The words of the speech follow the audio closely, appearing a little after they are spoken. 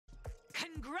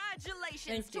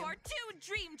Congratulations to our 2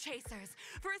 dream chasers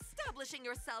for establishing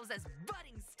yourselves as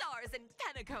budding stars in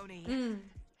Penacony.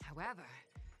 However,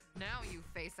 now you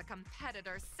face a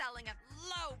competitor selling at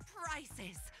low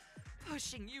prices,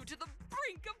 pushing you to the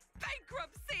brink of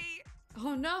bankruptcy.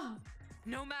 Oh no.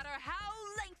 No matter how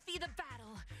lengthy the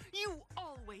battle, you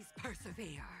always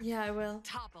persevere. Yeah, I will.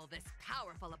 Topple this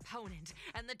powerful opponent,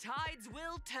 and the tides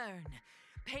will turn,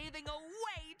 paving a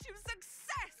way to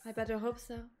success. I better hope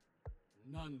so.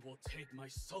 None will take my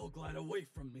soul glide away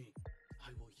from me.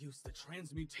 I will use the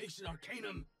transmutation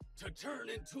arcanum to turn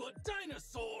into a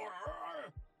dinosaur.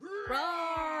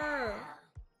 Roar!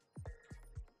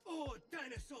 Oh,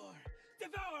 dinosaur,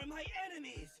 devour my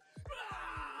enemies.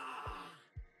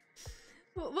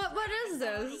 What is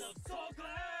this? Soul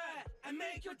glide and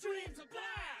make your dreams a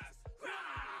blast.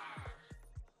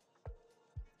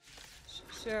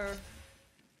 Sure.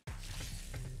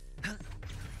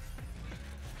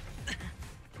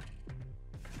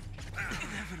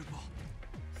 Inevitable.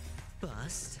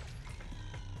 Bust.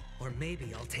 Or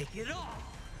maybe I'll take it all.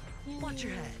 Watch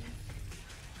your head.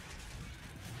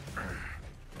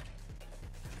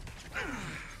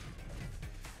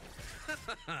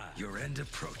 Your end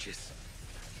approaches.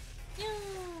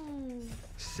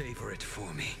 Savor it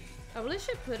for me. I really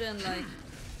should put in like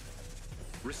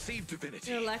Receive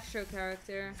divinity. an electro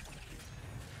character.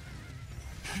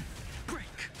 Break.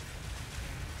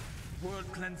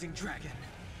 World cleansing dragon.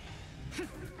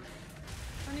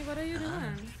 Honey, what are you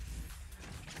doing?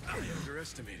 I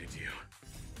underestimated you.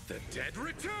 The dead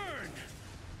return.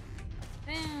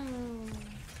 Damn.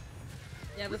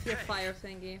 Yeah, with your fire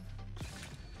thingy.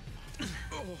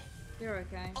 Oh, You're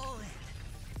okay. All in.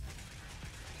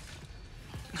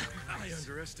 I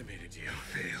underestimated you.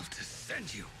 Failed to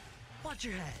send you. Watch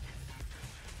your head.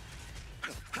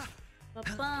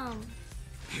 Ba-bum.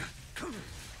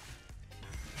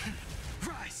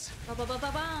 Rise.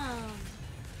 Ba-ba-ba-ba-bum.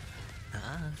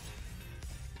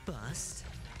 Bust.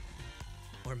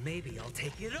 Or maybe I'll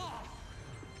take it all.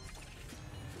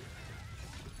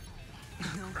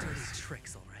 No dirty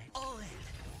tricks, all right? All in.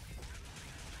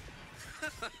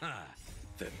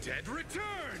 The dead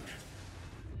return.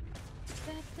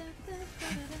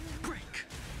 Break.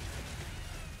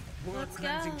 World Let's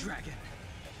cleansing go. dragon.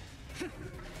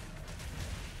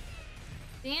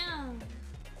 Damn.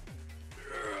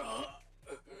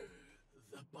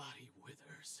 The body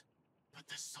withers, but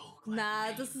the soul.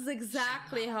 Nah, this is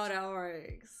exactly how that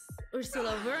works.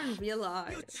 Ursula, we're in real You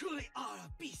life. truly are a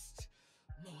beast,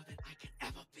 more than I can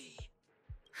ever be.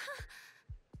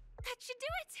 That should do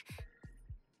it!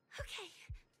 Okay.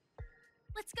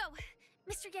 Let's go.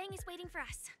 Mr. Yang is waiting for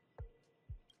us.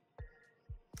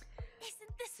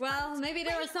 Isn't this Well, fun? maybe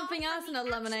there was Ready something all else for in the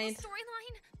that lemonade. actual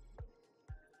storyline?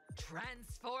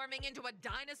 Transforming into a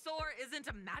dinosaur isn't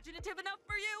imaginative enough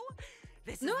for you?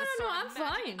 This No, is the no, no, sort I'm of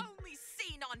magic fine. only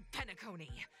seen on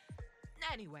Penacony.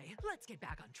 Anyway, let's get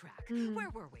back on track. Hmm. Where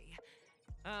were we?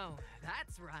 Oh,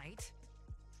 that's right.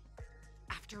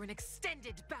 After an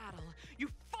extended battle, you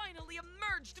finally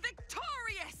emerged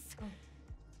victorious! Oh.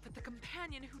 But the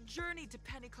companion who journeyed to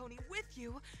Penacony with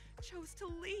you chose to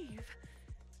leave,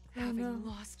 having no.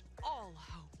 lost all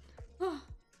hope.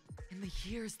 In the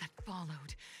years that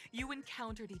followed, you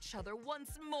encountered each other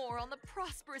once more on the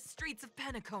prosperous streets of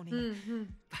Penacony,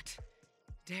 but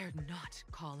dared not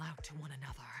call out to one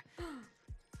another.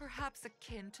 Perhaps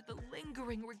akin to the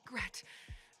lingering regret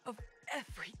of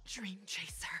every dream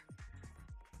chaser.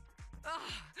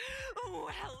 Ah,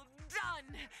 well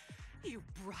done! You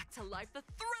brought to life the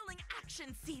thrilling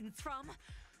action scenes from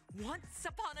Once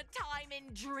Upon a Time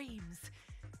in Dreams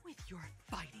with your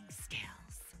fighting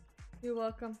skills. You're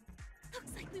welcome.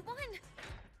 Looks like we won.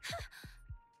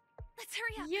 Let's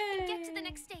hurry up Yay. and get to the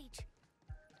next stage.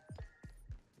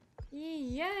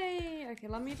 Yay! Okay,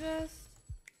 let me just...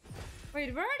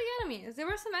 Wait, where are the enemies? There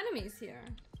were some enemies here.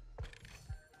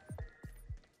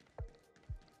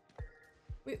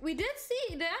 We did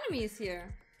see the enemies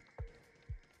here.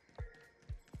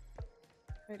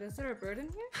 Wait, is there a bird in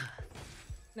here?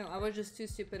 No, I was just too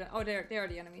stupid. Oh, there are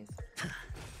the enemies.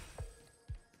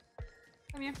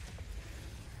 Come here.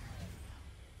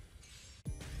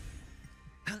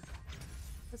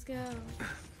 Let's go.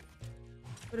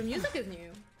 But the music is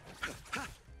new.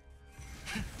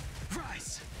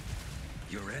 Rise.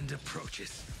 Your end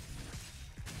approaches.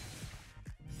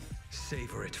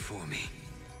 Savor it for me.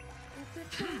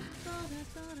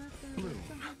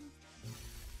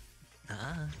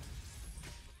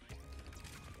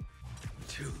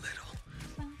 Too little.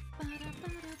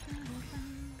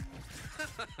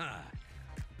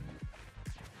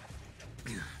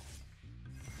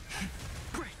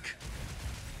 Break.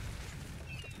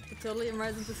 totally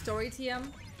immersed into story TM.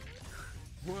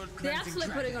 They're actually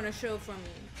putting on a show for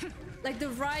me. Like the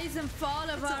rise and fall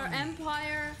of our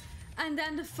empire, and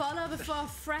then the fall of our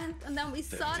friend, and then we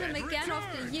saw them again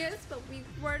after years, but we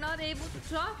were not able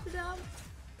to talk to them.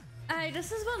 Hey,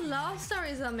 this is what love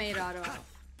stories are made out of.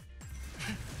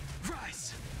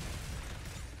 Rise!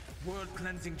 World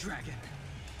cleansing dragon.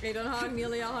 They don't have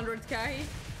nearly 100k.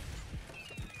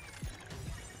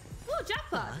 Oh,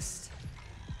 jackpot! Bust.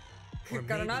 Or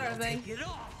Got maybe another I'll thing. take it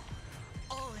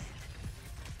all in.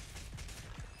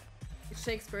 It's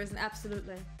Shakespeare's,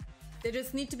 absolutely. There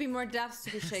just need to be more deaths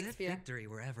to be As if Shakespeare. victory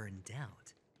were ever in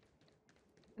doubt.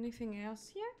 Anything else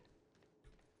here?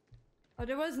 Oh,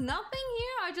 there was nothing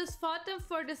here? I just fought them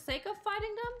for the sake of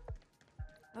fighting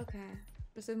them? Okay.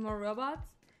 Is there more robots?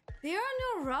 There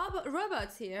are no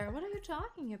robots here. What are you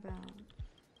talking about?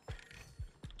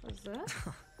 What's this?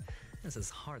 This is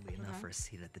hardly enough for a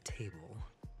seat at the table.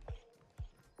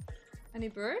 Any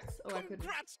birds? Oh, I could.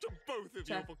 Congrats to both of you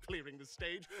Check. for clearing the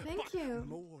stage. Thank but you.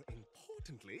 More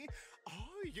importantly,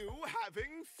 are you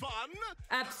having fun?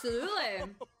 Absolutely.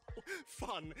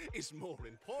 Fun is more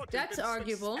important. That's than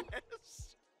arguable.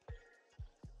 success.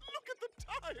 Look at the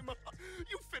time.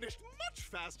 You finished much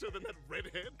faster than that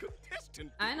red-haired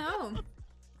contestant. I know.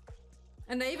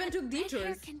 And they even took Red-haired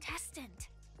detours. contestant.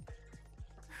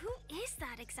 Who is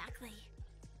that exactly?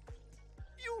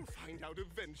 You'll find out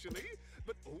eventually,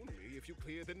 but only if you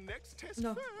clear the next test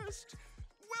No. first.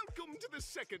 Welcome to the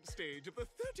second stage of the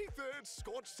 33rd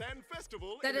Scorched Sand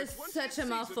Festival. That in is the 20th such a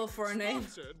mouthful season, for a name.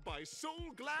 Sponsored by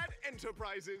Soul Glad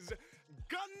Enterprises.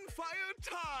 Gunfire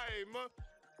time!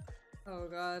 Oh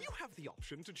god. You have the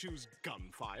option to choose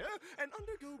Gunfire and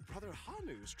undergo Brother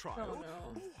Hanu's trial, Oh,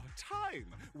 no. or Time,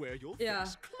 where you'll Yeah.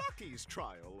 face Clucky's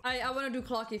trial. I want to do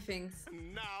clocky things.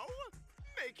 Now,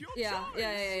 make your Yeah, choice.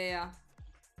 yeah.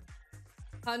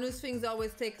 Hanu's things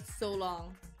always take so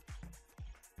long.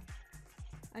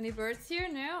 Any birds here?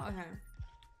 No? Okay.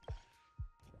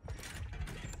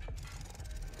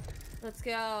 Let's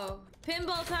go.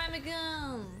 Pinball time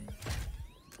again.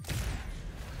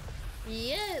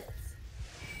 Yes.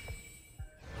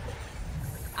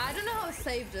 I don't know how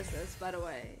safe this is, by the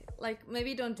way. Like,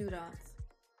 maybe don't do that.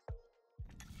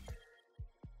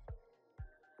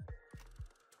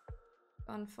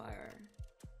 Gunfire.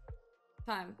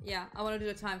 Time. Yeah, I want to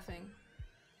do the time thing.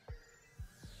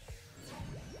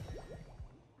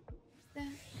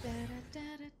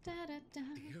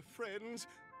 Dear friends,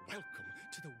 welcome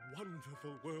to the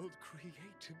wonderful world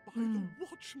created by the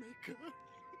Watchmaker.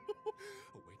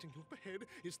 Awaiting you up ahead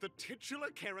is the titular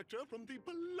character from the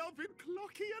beloved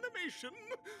Clocky animation,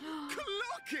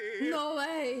 Clocky! No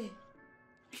way!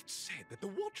 It's said that the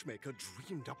Watchmaker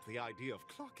dreamed up the idea of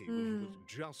Clocky when he was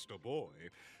just a boy.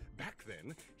 Back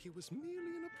then, he was merely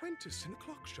an apprentice in a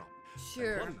clock shop.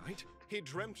 Sure. And one night, he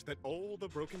dreamt that all the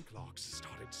broken clocks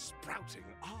started sprouting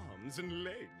arms and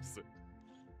legs.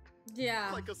 Yeah,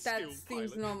 Like a that skilled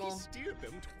seems pilot, normal. he steered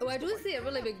them Oh, I towards do the right see a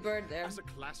really path. big bird there. As a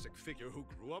classic figure who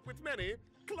grew up with many,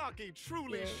 Clocky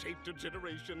truly Yeah. shaped a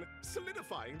generation,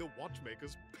 solidifying the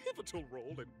Watchmaker's pivotal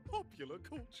role in popular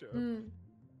culture. Mm.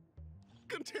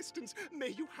 Contestants, may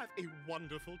you have a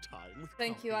wonderful time with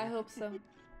Thank you, I hope so.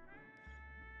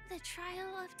 The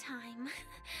trial of time.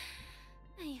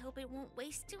 I hope it won't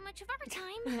waste too much of our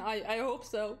time. I hope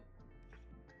so.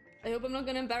 I hope I'm not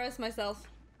gonna embarrass myself.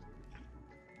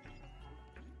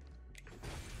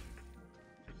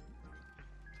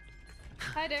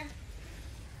 Hi there.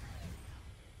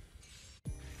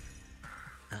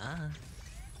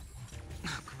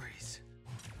 Grace.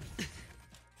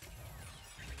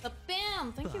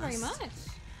 Bam! Thank you very Bust. much.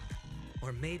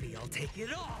 Or maybe I'll take it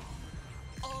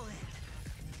all in.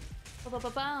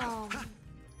 Ba-ba-ba-bam.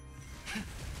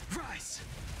 Rise!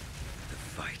 The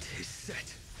fight is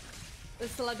set. But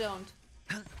still I don't.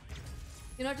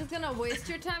 You're not just gonna waste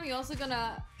your time, you're also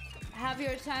gonna have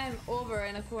your time over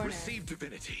in a corner. Receive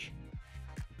divinity.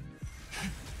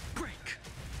 Break.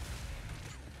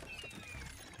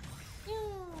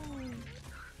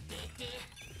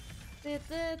 Did.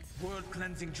 World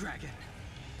cleansing dragon.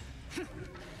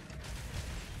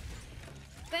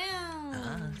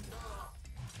 Bam!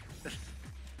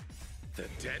 The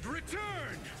dead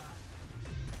return.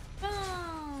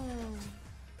 Bam!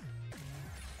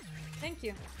 Thank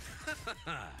you.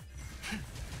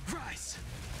 Rise.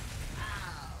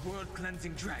 World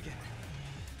cleansing dragon.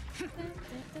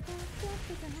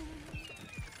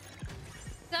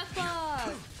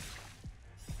 Jackpot!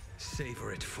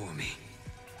 Savor it for me.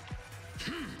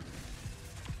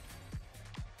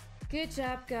 Good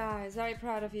job, guys. Very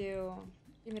proud of you.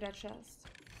 Give me that chest.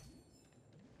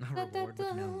 A reward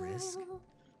with no risk.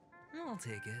 I'll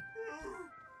take it.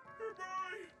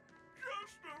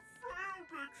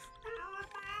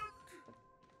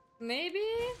 Maybe?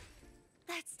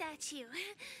 That statue.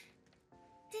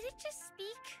 Did it just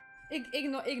speak?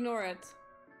 Ignore it.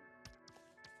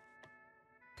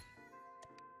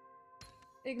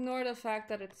 Ignore the fact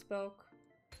that it spoke.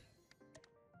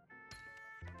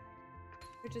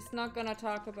 We're just not gonna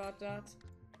talk about that.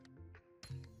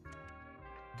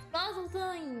 Puzzle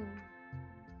time!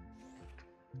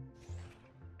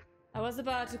 I was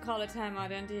about to call a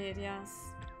timeout indeed, yes.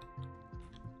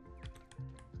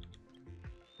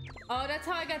 Oh, that's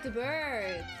how I got the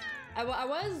bird. I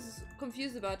was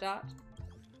confused about that.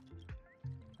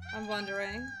 I'm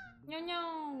wondering.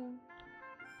 No.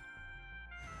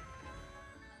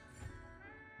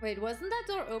 Wait, wasn't that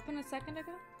door open a second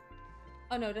ago?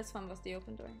 Oh no, this one was the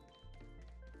open door.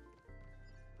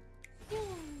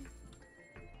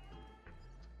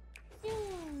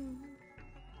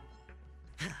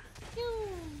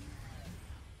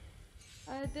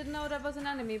 I didn't know that was an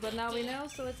enemy, but now we know,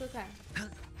 so it's okay.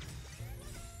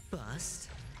 Bust.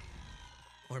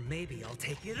 Or maybe I'll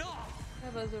take it all.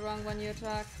 That was the wrong one you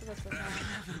attacked, but that's okay.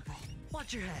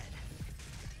 Watch your head.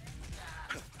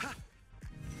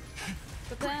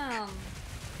 But damn.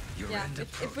 Yeah, if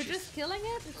we're approaches. just killing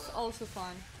it, it's also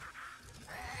fine.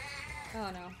 Oh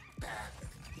no.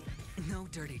 No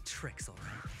dirty tricks,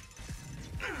 alright.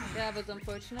 That was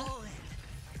unfortunate. All in.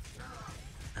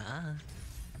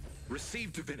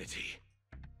 Receive divinity.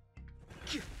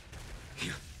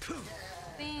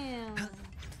 Damn.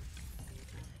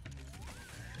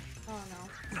 Oh no.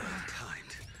 Well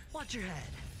timed. Watch your head.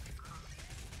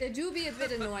 They do be a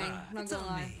bit annoying, not It's gonna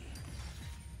on lie. me.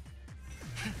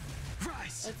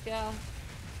 Rise. Let's go.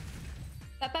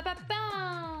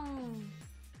 Ba-ba-ba-boom!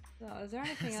 So, is there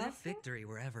anything As else? if victory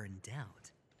were ever in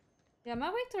doubt. Yeah,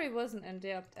 my victory wasn't in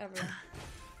doubt ever.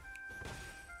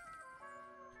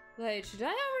 Wait, should I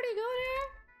already go there?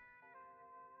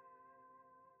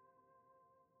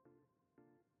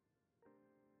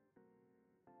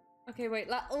 Okay, wait.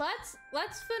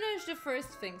 Let's finish the first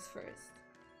things first.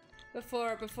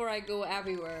 Before I go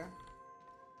everywhere.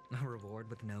 A reward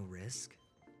with no risk?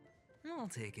 I'll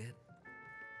take it.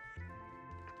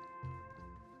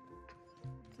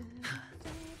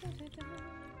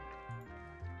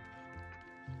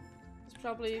 It's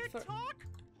probably for.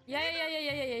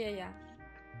 Yeah.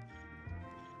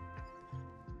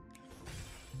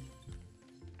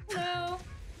 Hello.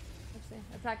 Let's see.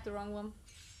 I attacked the wrong one.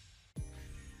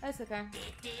 That's okay.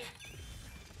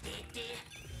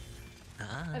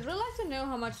 I'd really like to know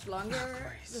how much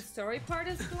longer the story part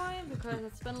is going, because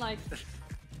it's been like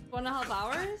 1.5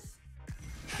 hours.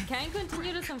 Can you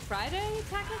continue this on Friday,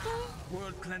 technically?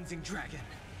 World cleansing dragon.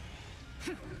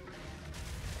 The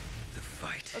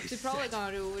fight What is we're probably set.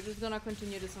 gonna do, we're just gonna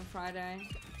continue this on Friday.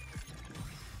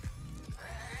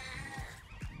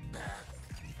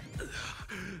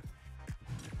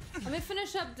 Let me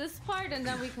finish up this part and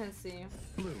then we can see.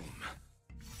 Bloom.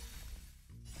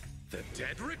 The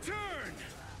dead return.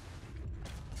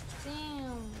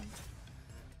 Damn.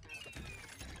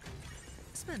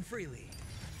 Spend freely.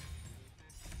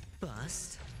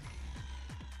 Bust.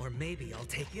 Or maybe I'll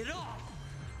take it all.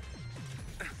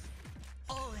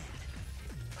 All in.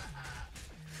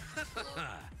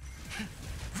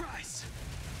 Rise.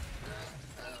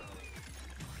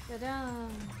 Ta-da.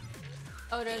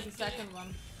 Oh, there's a second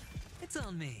one. It's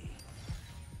on me.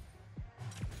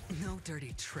 No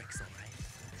dirty tricks,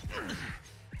 alright.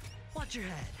 Watch your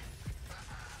head.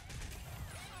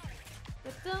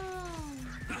 Ta-da.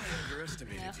 I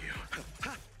underestimated Yeah.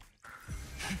 you.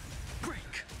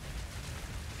 Break.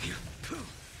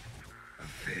 I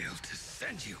failed to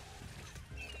send you.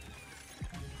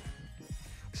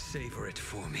 Savor it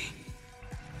for me.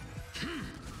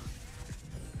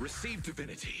 Receive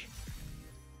divinity.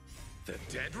 The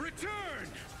dead return.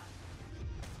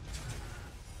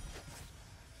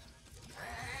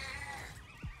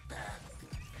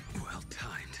 Well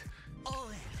timed. All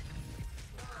in.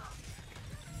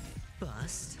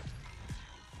 Bust.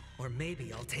 Or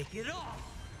maybe I'll take it all.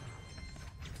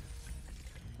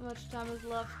 How much time is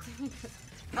left?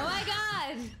 Oh my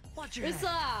god! Watch your head.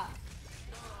 Rissa!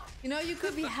 You know, you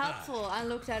could be helpful and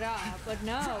look that up, but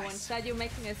no, instead you're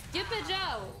making a stupid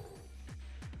joke.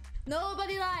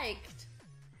 Nobody liked.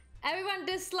 Everyone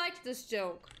disliked this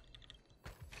joke.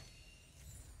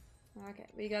 Okay,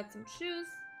 we got some shoes.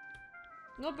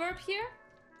 No burp here?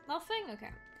 Nothing? Okay.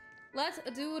 Let's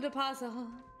do the puzzle.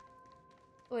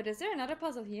 Wait, is there another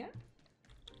puzzle here?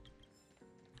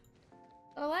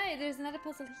 Oh wait, there's another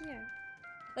puzzle here.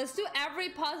 Let's do every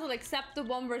puzzle except the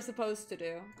one we're supposed to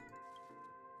do.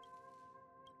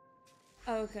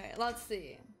 Okay, let's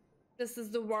see. This is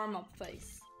the warm-up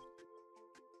phase.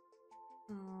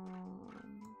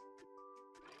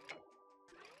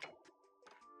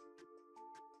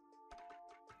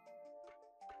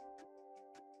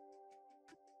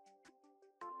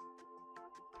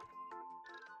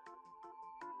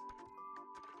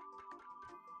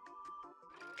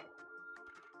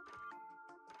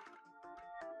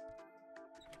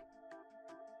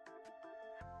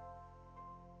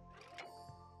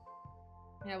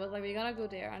 Yeah, but like we're gonna go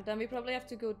there, and then we probably have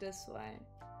to go this way.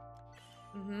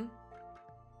 Mm-hmm.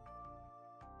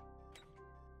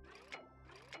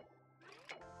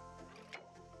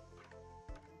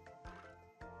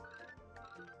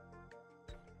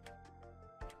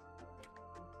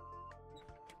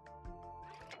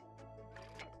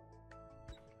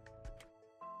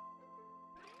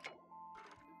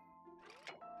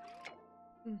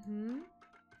 Mm-hmm.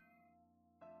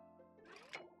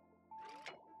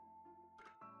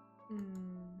 Hmm.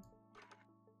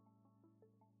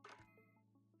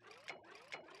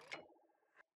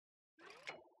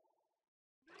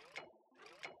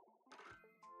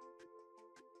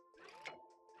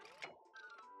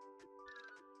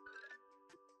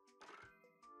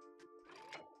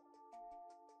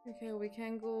 Okay, we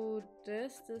can go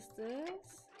this.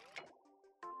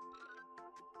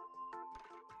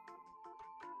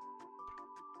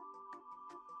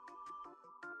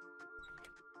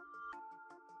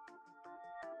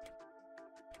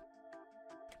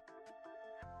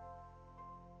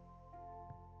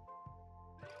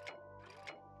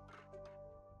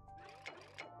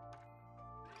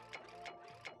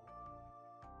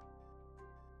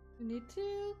 We need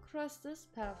to cross this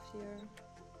path here.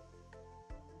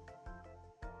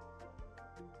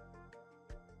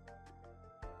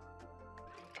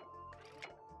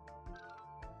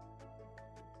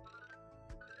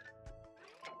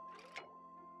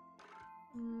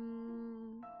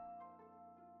 Hmm.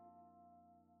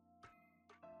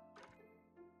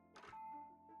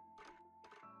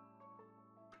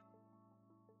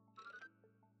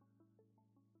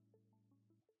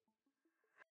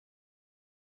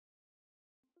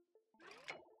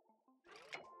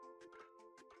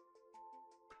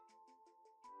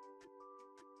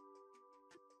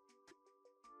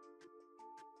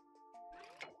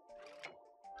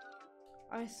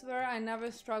 I swear I never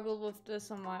struggled with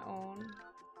this on my own.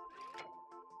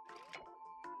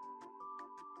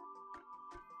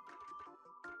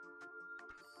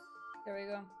 There we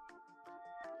go.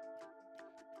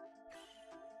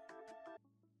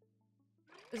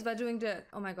 Is by doing the...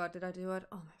 Oh my god, did I do it?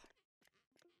 Oh my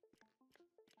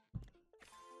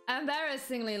god.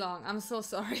 Embarrassingly long. I'm so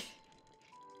sorry.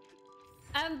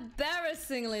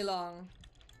 Embarrassingly long.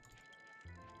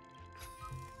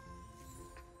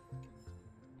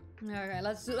 Okay,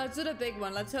 let's do the big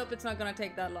one. Let's hope it's not gonna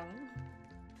take that long.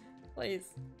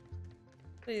 Please.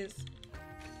 Please.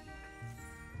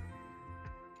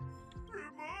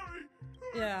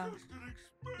 Yeah.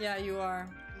 Yeah, you are.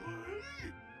 You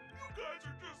guys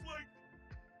are just like...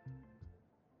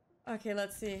 Okay,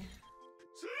 let's see.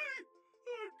 See?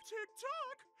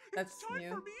 TikTok! That's it's time new.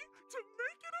 for me to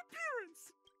make an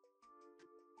appearance!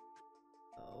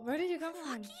 Where did you come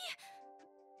from?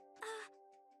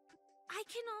 I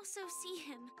can also see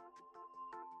him.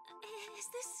 Is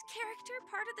this character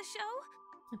part of the show?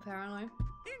 Apparently.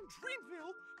 In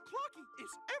Dreamville, Clocky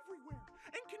is everywhere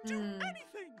and can do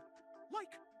anything!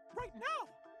 Like, right now!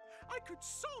 I could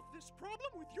solve this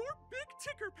problem with your big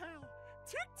ticker pal,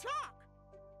 TikTok!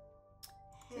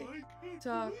 I can't believe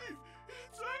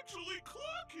it's actually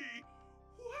Clocky!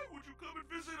 Why would you come and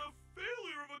visit a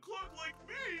failure of a clock like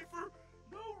me for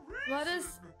no reason? What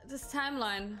is this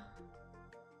timeline?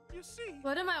 You see,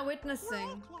 what am I we're witnessing?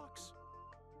 all clocks.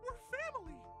 We're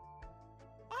family.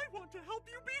 I want to help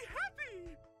you be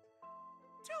happy.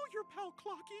 Tell your pal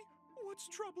Clocky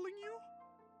what's troubling you.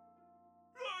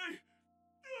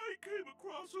 I came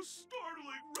across a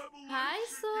startling revelation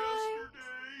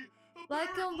yesterday.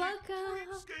 Welcome, Apparently, welcome.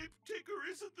 Dreamscape Ticker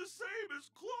isn't the same as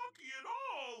Clocky at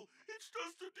all. It's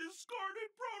just a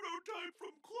discarded prototype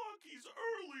from Clocky's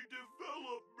early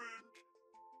development.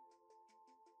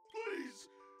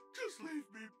 Please, just leave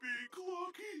me be,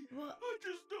 Clocky. What? I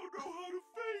just don't know how to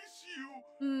face you.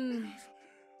 Because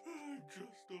I'm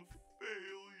just a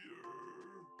failure.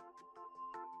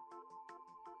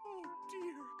 Oh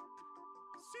dear.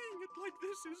 Seeing it like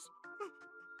this is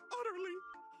utterly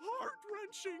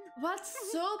heart-wrenching. What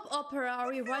soap opera are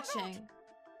we watching?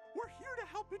 We're here to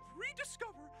help it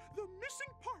rediscover the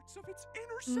missing parts of its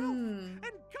inner self and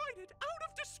guide it out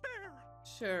of despair.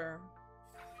 Sure.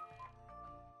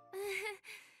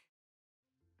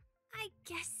 I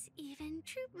guess even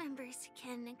troop members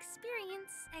can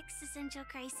experience existential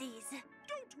crises.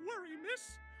 Don't worry,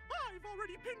 miss. I've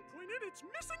already pinpointed its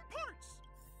missing parts.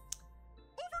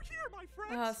 Over here, my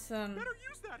friends. Awesome. Better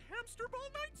use that hamster ball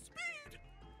night speed.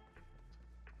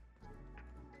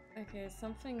 Okay,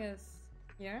 something is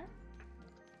here.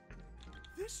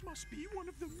 This must be one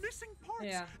of the missing parts.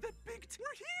 Yeah. That big.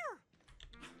 We're here.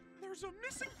 There's a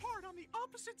missing part on the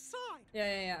opposite side.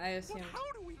 Yeah, I assume. But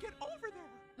how do we get over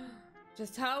there?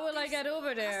 Just how will I get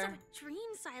over there? Also a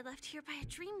dream side left here by a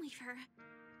Dreamweaver.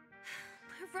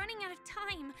 We're running out of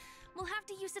time. We'll have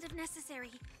to use it if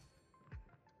necessary.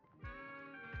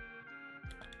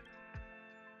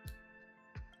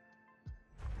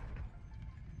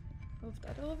 Move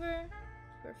that over.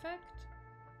 Perfect.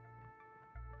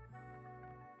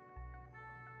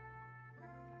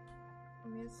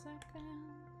 Give me a second.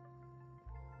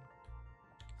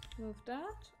 Move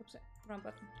that. Oops, wrong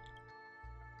button.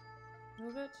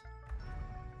 Move it.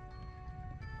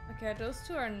 Okay, those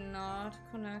two are not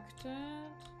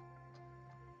connected.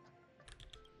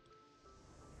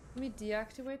 Let me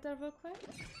deactivate that real quick.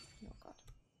 Oh god.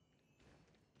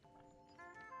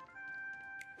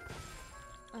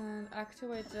 And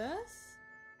activate this.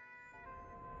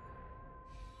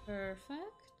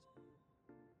 Perfect.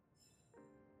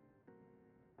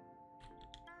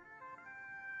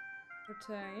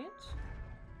 Rotate.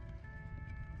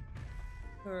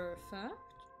 Perfect.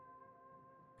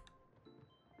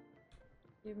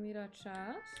 Give me that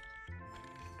chest.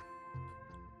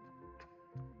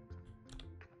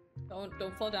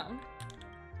 Don't fall down.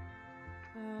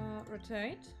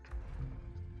 Rotate.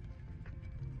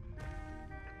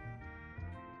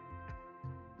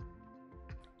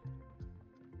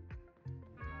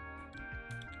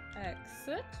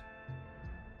 Exit.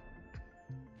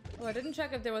 Oh, I didn't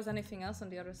check if there was anything else on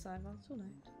the other side. Well, too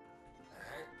late.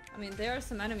 I mean, there are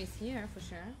some enemies here for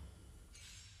sure.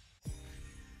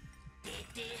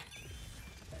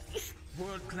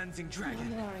 World cleansing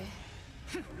dragon.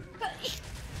 Sorry.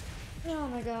 Oh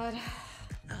my god.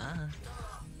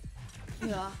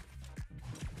 Yeah.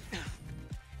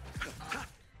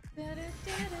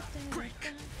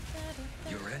 Break.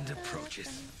 Your end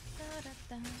approaches.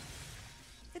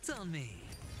 It's on me.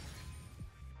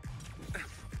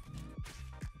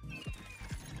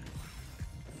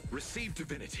 Receive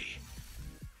divinity.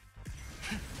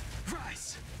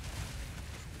 Rise.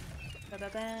 I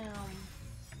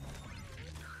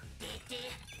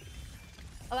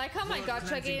like how my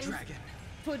gacha games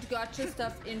put gacha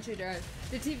stuff into there.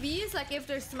 The TVs, like if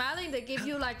they're smiling, they give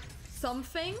you like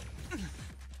something.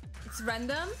 It's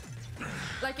random.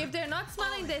 Like if they're not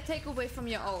smiling, they take away from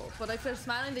your ult. But if they're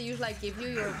smiling, they usually like give you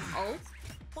your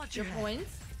ult, your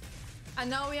points. And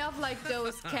now we have like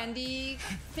those candy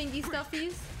thingy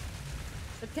stuffies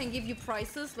that can give you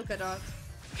prices. Look at that.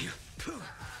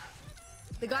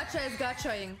 The gacha is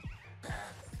gachaing.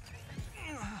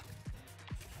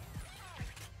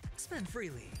 Spend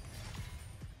freely.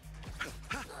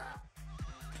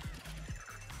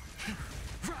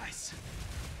 Rise.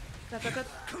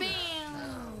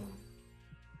 Bam!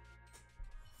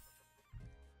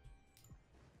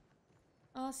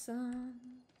 Awesome.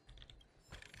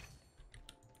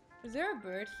 Is there a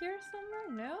bird here somewhere?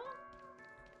 No?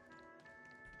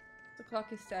 The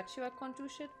clocky statue I can't do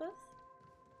shit with?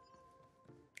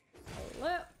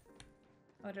 Hello?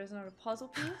 Oh, there's another puzzle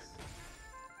piece.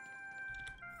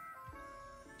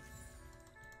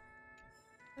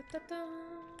 Da-da-da.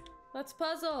 Let's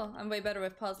puzzle! I'm way better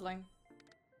with puzzling.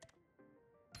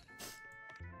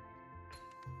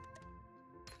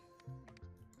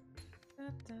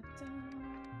 Da-da-da.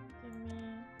 Give me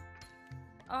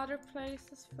other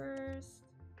places first.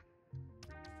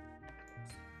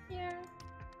 Here.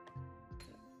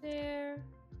 There.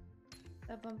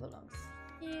 That one belongs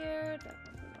here. That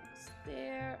one belongs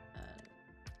there. And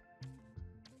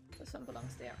this one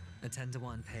belongs there. A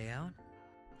 10-to-1 payout?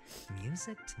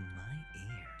 Music to my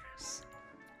ears.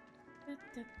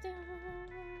 Da-da-da.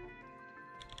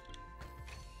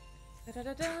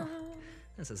 Da-da-da-da.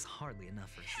 This is hardly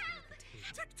enough for a seat at the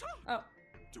table. Tick-tock! Oh.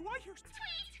 Do I hear...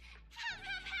 Tweet! Help,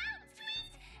 help, help!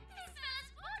 Tweet! This fella's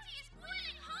body is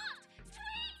boiling hot!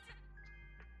 Tweet!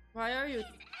 Why are you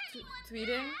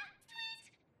tweeting? Tweet!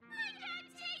 I can't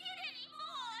take it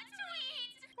anymore!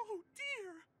 Tweet! Oh dear!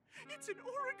 It's an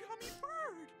origami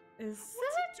bird! Is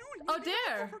What's it? it doing? Oh, with the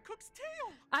there! Overcook's tail?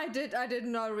 I did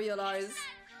not realize. Tweet!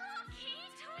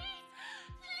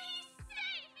 Please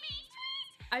save me!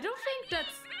 Tweet! I don't think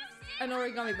that's an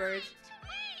origami bird.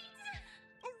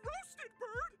 A roasted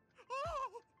bird?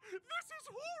 Oh! This is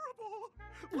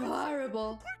horrible!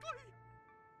 Horrible.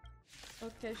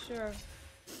 Quickly! Okay, sure.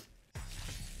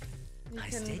 You High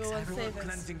can stakes, go and everyone. save us.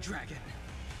 Cleansing dragon.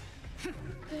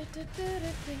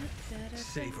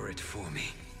 Savor it for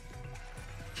me.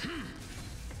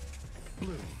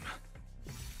 Bloom.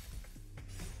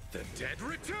 The dead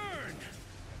return!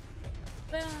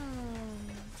 Boom.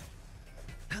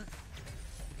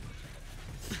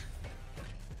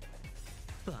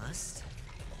 Bust.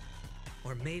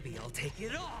 Or maybe I'll take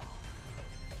it all.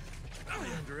 I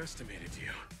underestimated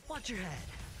you. Watch your head.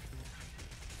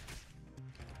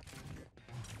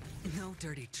 No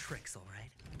dirty tricks, all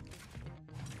right?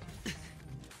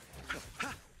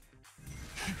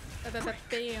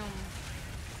 Bam.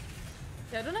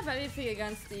 Yeah, I don't have anything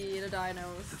against the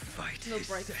dinos. The fight No is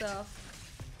break set. stuff.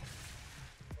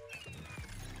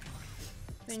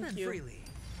 Thank Spend you. freely.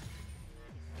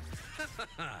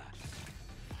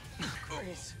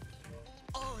 Freeze.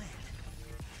 All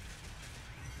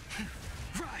in.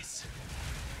 Rise.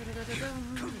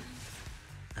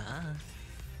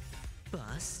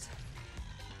 Bust.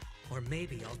 Or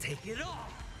maybe I'll take it all.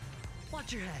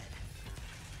 Watch your head.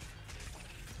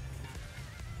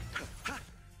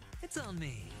 It's on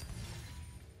me.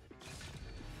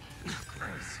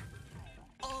 Rise.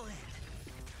 All in.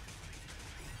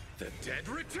 The dead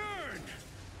return.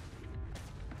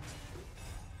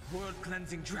 World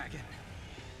cleansing dragon.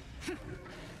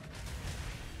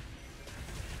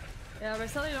 Yeah, we're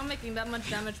still not making that much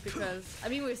damage because I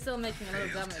mean we're still making a little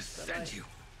Failed damage, to but send like, you.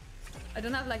 I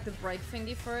don't have like the break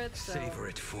thingy for it, so Savor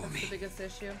it for that's me. the biggest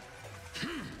issue.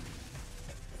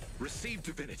 Receive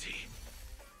divinity.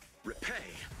 Repay.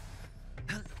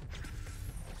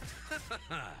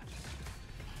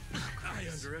 I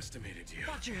underestimated you.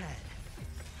 Watch your head.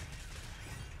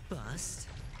 Bust.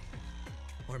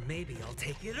 Or maybe I'll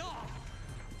take it all.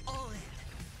 All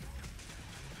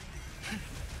in.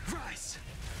 Rise.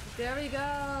 There we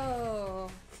go.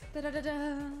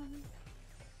 Da-da-da-da.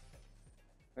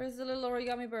 Where's the little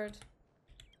origami bird?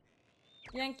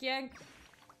 Yank, yank. Thank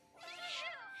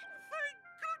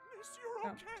goodness you're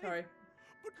Oh, okay. sorry.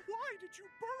 But why did you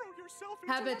burrow yourself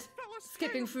into Habit. that fella's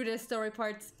Skipping tail? through the story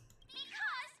parts. Because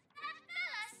that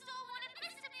fella stole one of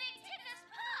Mr. Big Tigger's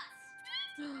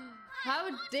pots. How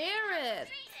dare it?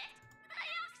 Treat it, but I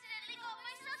accidentally got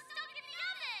myself stuck in the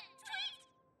oven. Tweet.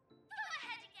 Go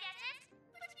ahead and get it,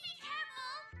 but be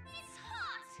careful. It's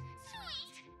hot.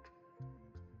 Sweet.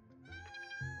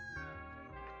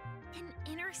 An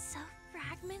inner self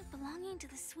fragment belonging to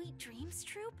the Sweet Dreams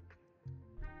troupe?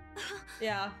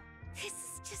 Yeah, This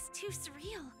is just too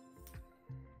surreal.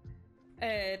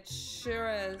 it sure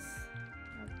is.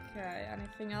 Okay,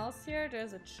 anything else here?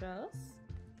 There's a chest.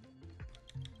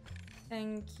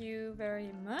 Thank you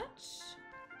very much.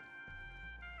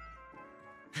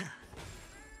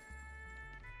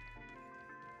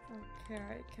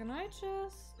 Okay, can I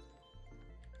just...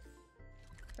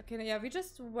 Okay, yeah, we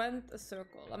just went a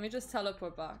circle. Let me just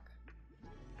teleport back.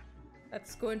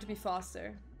 That's going to be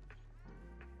faster.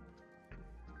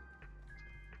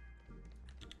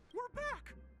 We're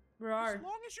back. Rar. As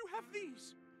long as you have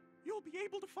these, you'll be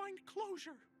able to find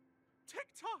closure.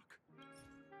 Tick-tock.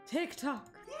 TikTok.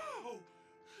 Wow!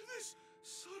 This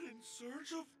sudden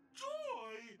surge of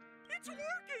joy! It's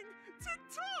working!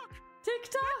 Tick-tock!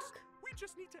 TikTok. We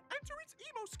just need to enter its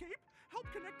emoscape, help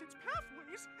connect its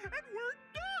pathways, and we're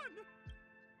done!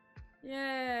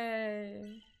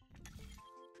 Yay.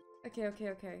 Okay, okay,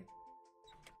 okay.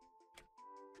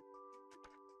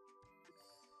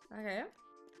 Okay.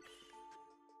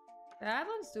 That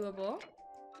one's doable.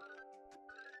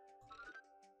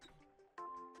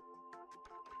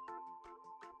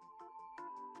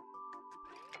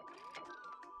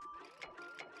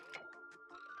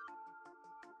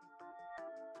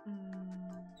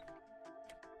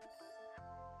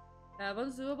 That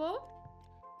one's doable.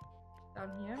 Down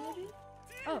here, maybe?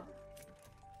 Oh.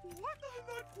 What?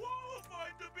 I'm not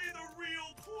qualified to be the real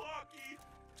Clocky!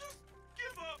 Just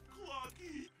give up,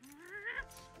 Clocky!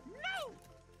 No!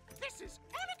 This is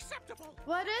unacceptable!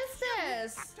 What is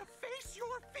this? Have to face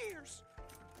your fears!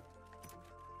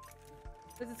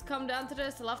 Does it come down to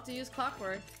this? I'll have to use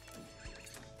clockwork.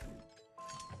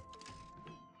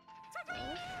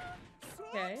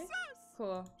 Okay,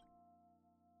 cool.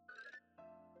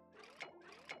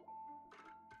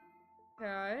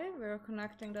 Okay, we're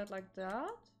connecting that like that.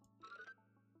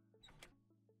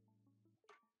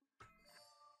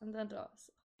 And then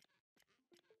does.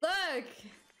 Look!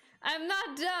 I'm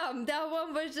not dumb! That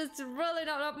one was just really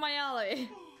not up my alley.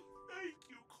 Thank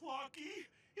you, Clocky!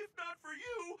 If not for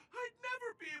you, I'd never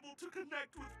be able to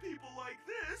connect with people like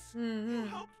this! You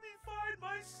helped me find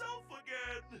myself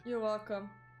again! You're welcome.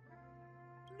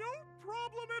 No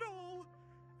problem at all!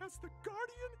 As the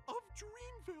guardian of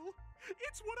Dreamville,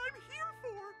 it's what I'm here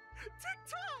for!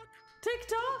 Tick-tock!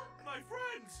 TikTok! My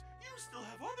friends, you still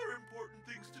have other important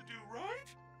things to do, right?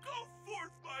 Go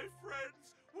forth, my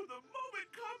friends! When the moment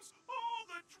comes, all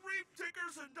the Dream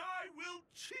Tickers and I will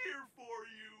cheer for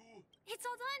you! It's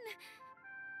all done.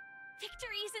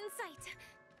 Victory's in sight.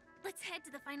 Let's head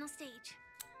to the final stage.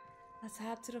 Let's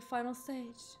head to the final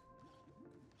stage.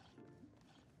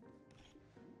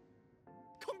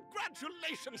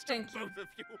 Congratulations to Thank you. both of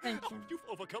you! Thank you. You've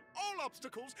overcome all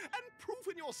obstacles and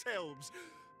proven yourselves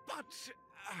But,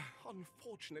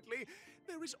 unfortunately,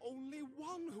 there is only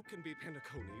one who can be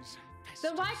Penacony's festive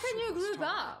Then why can you group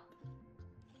superstar. up?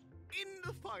 In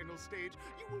the final stage,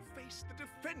 you will face the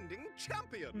defending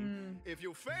champion. If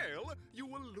you fail, you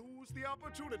will lose the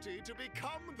opportunity to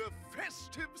become the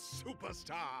festive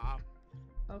superstar.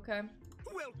 Okay.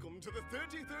 Welcome to the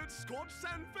 33rd Scorched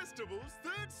Sand Festival's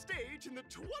 3rd stage in the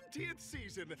 20th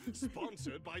season,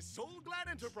 sponsored by Soulglad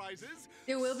Enterprises.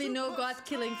 There will be no god Superstar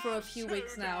killing for a few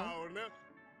weeks now. Showdown.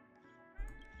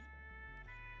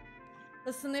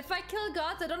 Listen, if I kill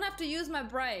gods, I don't have to use my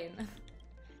brain.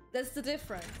 That's the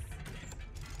difference.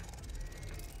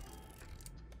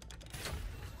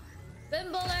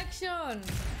 Pinball action!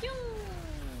 Pew!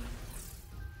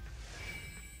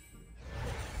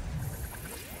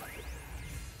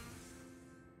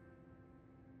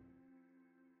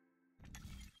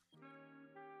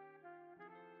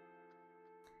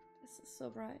 This is so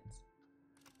bright.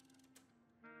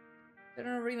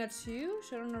 Shadowrun Arena 2?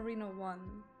 Shadowrun Arena 1.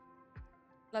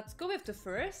 Let's go with the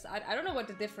first. I don't know what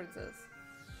the difference is.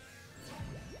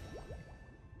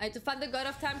 I had to find the god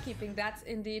of timekeeping. That's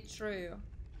indeed true.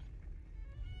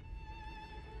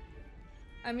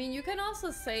 I mean, you can also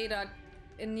say that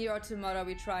in Nier Automata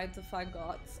we tried to find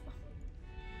gods.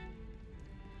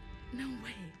 No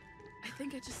way. I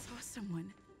think I just saw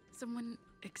someone. Someone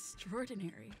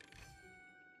extraordinary.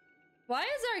 Why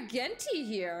is Argenti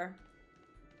here?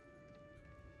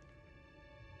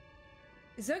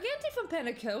 Is Argenti from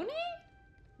Penacony?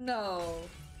 No.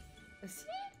 Is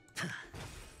he?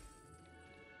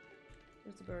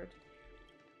 There's a bird.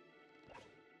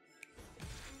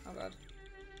 Oh god.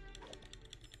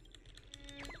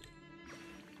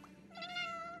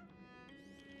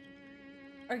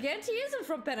 Argenti isn't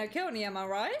from Penacony, am I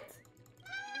right?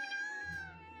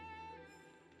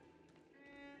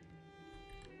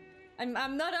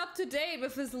 I'm not up to date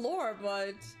with his lore,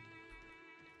 but...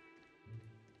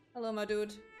 Hello, my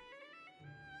dude.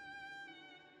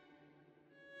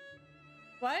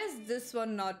 Why is this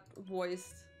one not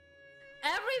voiced?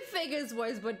 Everything is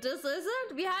voiced, but this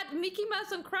isn't? We had Mickey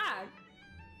Mouse on crack.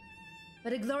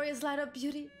 But a glorious light of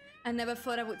beauty. I never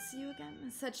thought I would see you again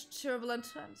in such turbulent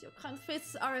times. Your kind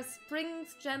faces are a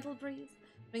spring's gentle breeze,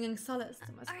 bringing solace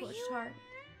to my scorched heart.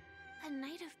 A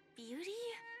night of beauty?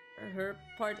 Her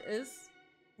part is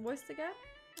voiced again?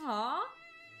 Aww.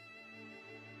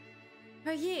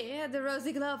 Oh yeah, the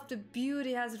rosy glow of the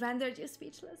beauty has rendered you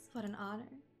speechless. What an honor.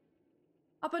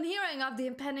 Upon hearing of the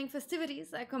impending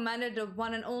festivities, I commanded the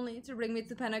one and only to bring me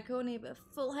to Penacony with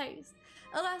full haste.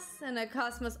 Alas, in a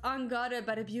cosmos unguarded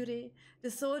by the beauty,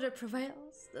 disorder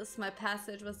prevails. Thus my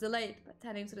passage was delayed by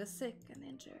tending to the sick and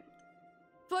injured.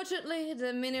 Fortunately,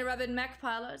 the mini-rabbit mech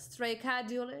pilot, stray cat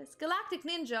duelist, galactic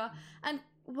ninja, and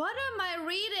what am I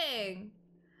reading?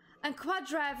 And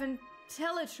Quadrive and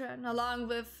Teletron, along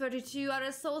with 32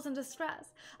 other souls in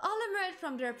distress, all emerged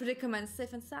from their predicament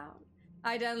safe and sound.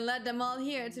 I then led them all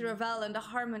here to revel in the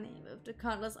harmony with the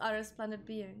countless other splendid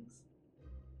beings.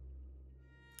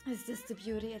 Is this the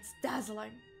beauty? It's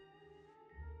dazzling.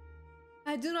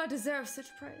 I do not deserve such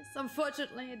praise.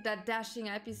 Unfortunately, that dashing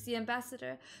IPC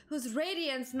ambassador, whose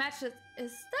radiance matches...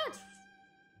 Is that...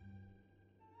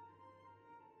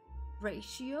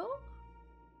 Ratio?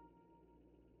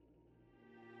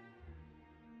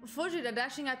 Unfortunately, the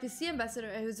dashing IPC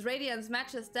ambassador, whose radiance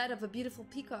matches that of a beautiful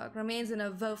peacock, remains in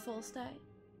a woeful state.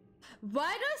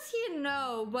 Why does he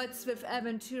know what's with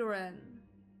Aventurin?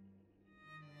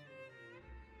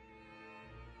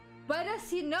 Why does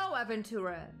he know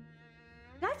Aventurin?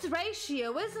 That's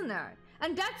Ratio, isn't it?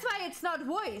 And that's why it's not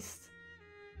voiced.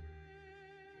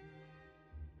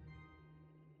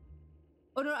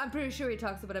 Oh no, I'm pretty sure he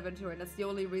talks about Aventurin. That's the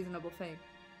only reasonable thing.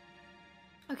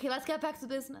 Okay, let's get back to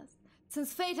business.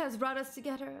 Since fate has brought us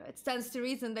together, it stands to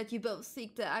reason that you both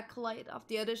seek the accolade of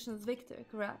the audition's victor,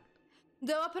 correct?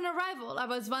 Though upon arrival, I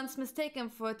was once mistaken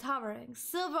for a towering,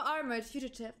 silver-armored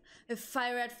fugitive with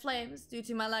fire-red flames due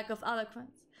to my lack of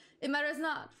eloquence. It matters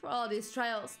not, for all these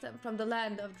trials stem from the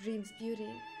land of dreams'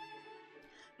 beauty.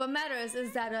 What matters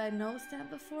is that I now stand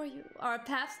before you. Our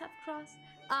paths have crossed.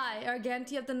 I,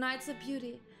 Argenti of the Knights of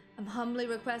Beauty, am humbly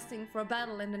requesting for a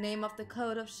battle in the name of the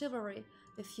Code of Chivalry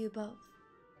with you both.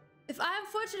 If I am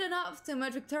fortunate enough to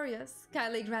emerge victorious,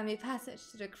 kindly grant me passage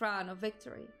to the crown of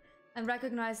victory, and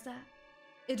recognize that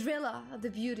Idrilla of the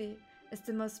Beauty is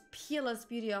the most peerless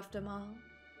beauty of them all.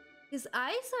 His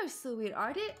eyes are so weird,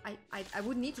 are they? I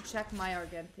would need to check my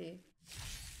Argenti.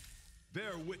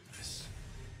 Bear witness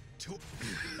to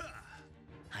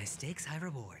High stakes, high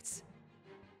rewards.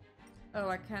 Oh,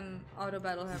 I can auto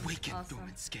battle him. Awaken Awesome.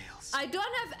 dormant scales. I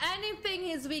don't have anything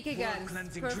he's weak against.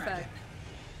 Cleansing Perfect.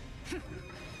 dragon.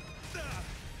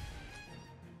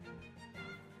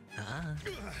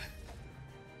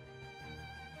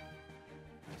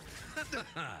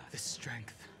 The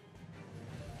strength.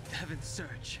 Heaven's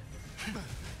surge.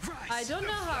 Rise. I don't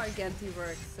know how Argenti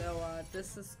works, so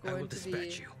this is going to be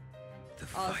you. The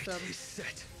awesome. fight is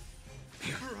set.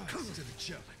 Rise to the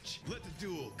challenge. Let the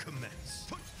duel commence.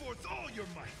 Put forth all your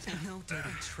might. No dirty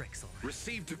tricks, alright.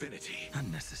 Receive divinity.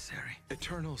 Unnecessary.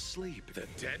 Eternal sleep. The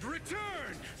dead return.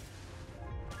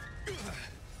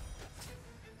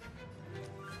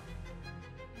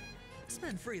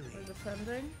 Spend freely. We're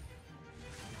defending.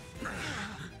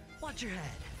 Watch your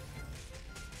head.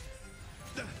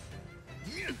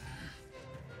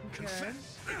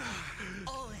 Confess.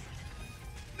 All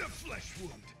in. The flesh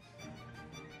wound.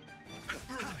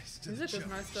 Rise to the Music is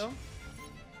nice challenge. though.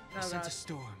 No, Sent a that.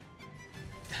 storm.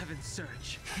 Heaven's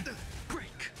surge.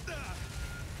 Break.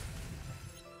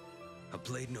 A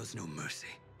blade knows no mercy.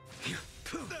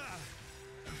 Failed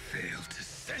to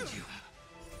send you.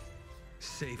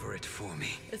 Savor it for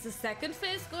me. Is the second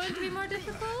phase going to be more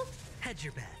difficult? Hedge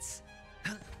your bets.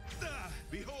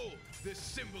 Behold, this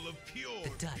symbol of pure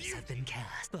The dice have been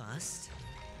cast. Bust.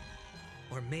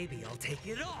 Or maybe I'll take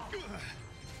it all.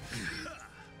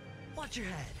 Watch your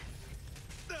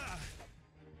head.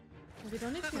 We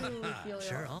don't need to heal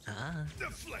Sure. The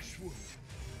flesh wound.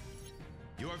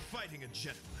 You are fighting a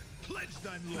gentleman. Pledge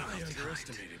thine loyalty. I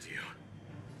underestimated you.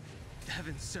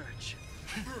 Heaven's surge.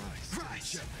 Rise to the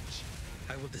Rise. challenge.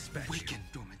 I will dispatch Weaken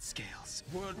dormant scales.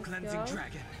 World cleansing go.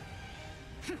 dragon.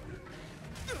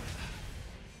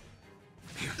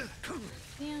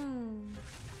 Damn.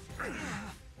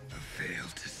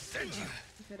 Failed to send you.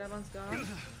 Okay, that one's gone.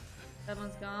 That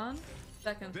one's gone.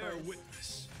 Second Bear place.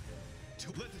 witness. To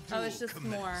let the duel Oh, it's just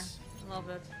commence. more. Love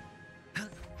it.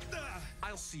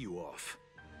 I'll see you off.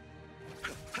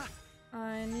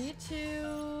 I need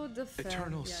to defend.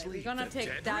 Eternal yeah, sleep. we're gonna The take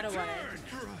dead that away.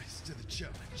 return. Rise to the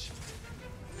challenge.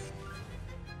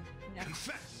 Yeah.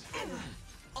 Confess.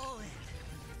 All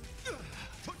in.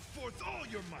 Put forth all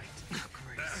your might.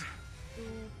 Grace.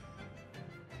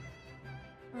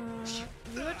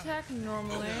 You attack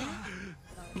normally.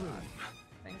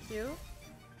 Thank you.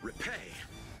 Repay.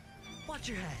 Watch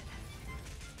your head.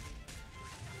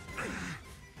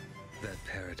 That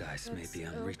paradise may That's be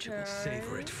unreachable. okay.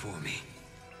 Savor it for me.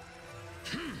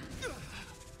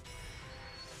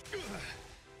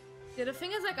 Yeah, the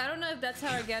thing is, like, I don't know if that's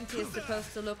how Argenti is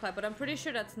supposed to look like, but I'm pretty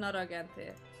sure that's not Argenti.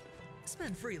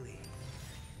 Spend freely.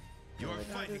 You're We're gonna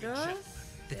fighting do a gentleman. this.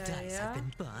 The Yeah, dice yeah. have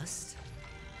been bust.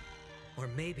 Or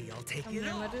maybe I'll take I'm it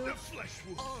gonna all. do The flesh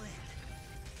wound. All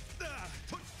in.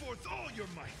 Put forth all your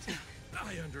might.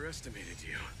 I underestimated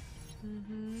you.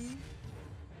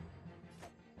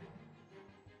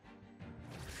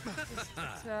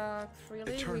 attack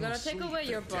freely. Eternal We're gonna take sleep. away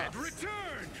your The dead buff.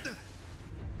 return.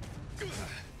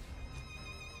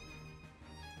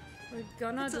 We're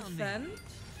gonna It's on me. defend.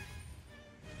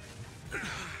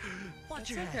 Watch It's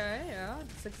your head. okay, yeah.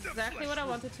 It's exactly what I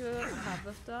wanted to have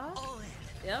with that. All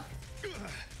in. Yep.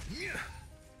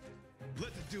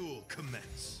 Let the duel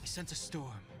commence. I sent a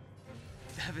storm.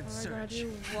 Heaven's We're gonna surge. do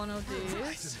one of Rise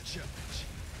to these. the challenge.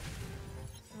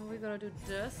 And we're gonna do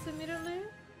this immediately.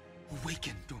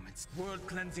 Awaken dormant. World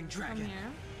cleansing Come dragon.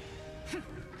 here.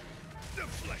 The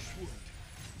flesh wound.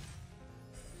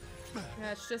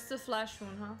 Yeah, it's just a flash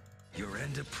wound, huh? Your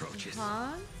end approaches.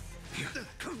 Hans. Yeah.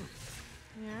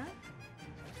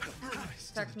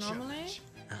 Rise to Attack the normally.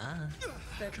 challenge.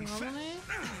 Attack normally.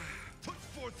 Put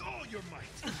forth all your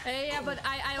might. Yeah, but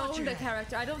I own your the head.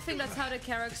 character. I don't think that's how the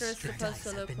character is The supposed dice to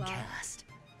have look been like. cast.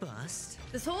 Bust.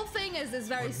 This whole thing is Or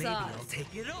very maybe sad. I'll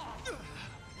take it all.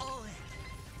 All in.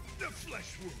 The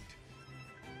flesh wound.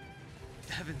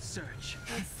 Heaven's surge.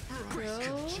 Rise to the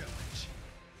Go. challenge.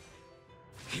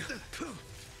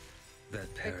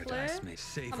 That clear? paradise may Come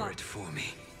savor on. it for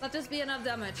me. Let this be enough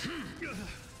damage.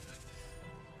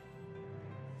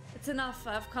 It's enough.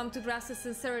 I've come to grasp the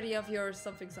sincerity of your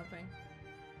something.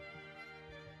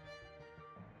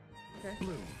 Okay.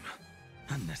 Bloom.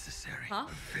 Unnecessary. Huh?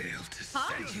 Failed to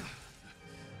Huh? send you.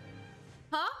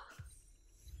 Huh?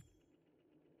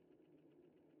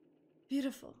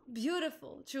 Beautiful,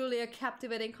 beautiful, truly a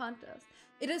captivating contest.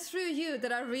 It is through you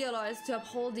that I realized to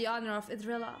uphold the honor of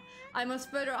Idrilla. I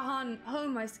must further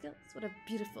hone my skills. What a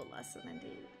beautiful lesson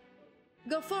indeed.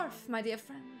 Go forth, my dear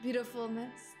friend, beautiful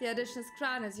miss. The audition's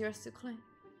crown is yours to claim.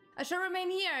 I shall remain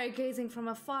here, gazing from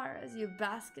afar as you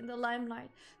bask in the limelight,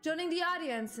 joining the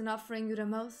audience and offering you the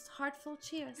most heartful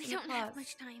cheers We and don't have applause.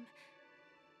 much time.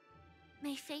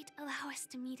 May fate allow us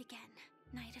to meet again,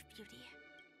 Night of Beauty.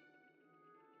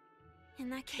 In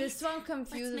that case, This one let's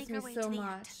confuses make me our way so to the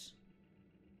much. End.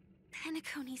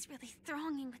 Penacony's really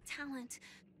thronging with talent.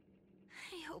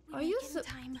 I hope we Are make you it in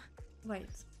time. Wait.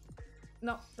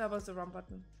 No, that was the wrong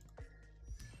button.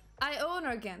 I own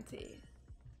Argenti.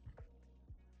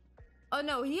 Oh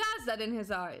no, he has that in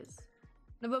his eyes.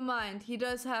 Never mind, he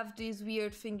does have these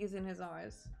weird thingies in his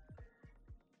eyes.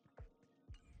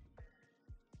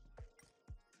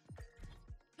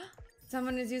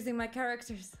 Someone is using my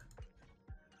characters.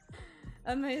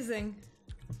 Amazing.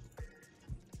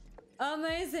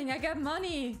 Amazing, I got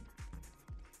money.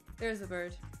 There's a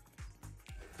bird.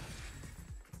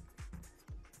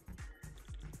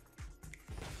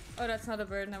 Oh, that's not a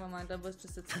bird, never mind, that was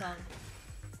just its tongue.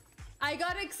 I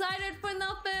got excited for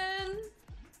nothing!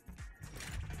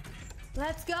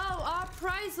 Let's go, our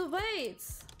prize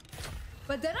awaits!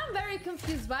 But then I'm very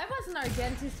confused, why wasn't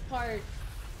Argenti's part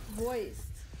voiced?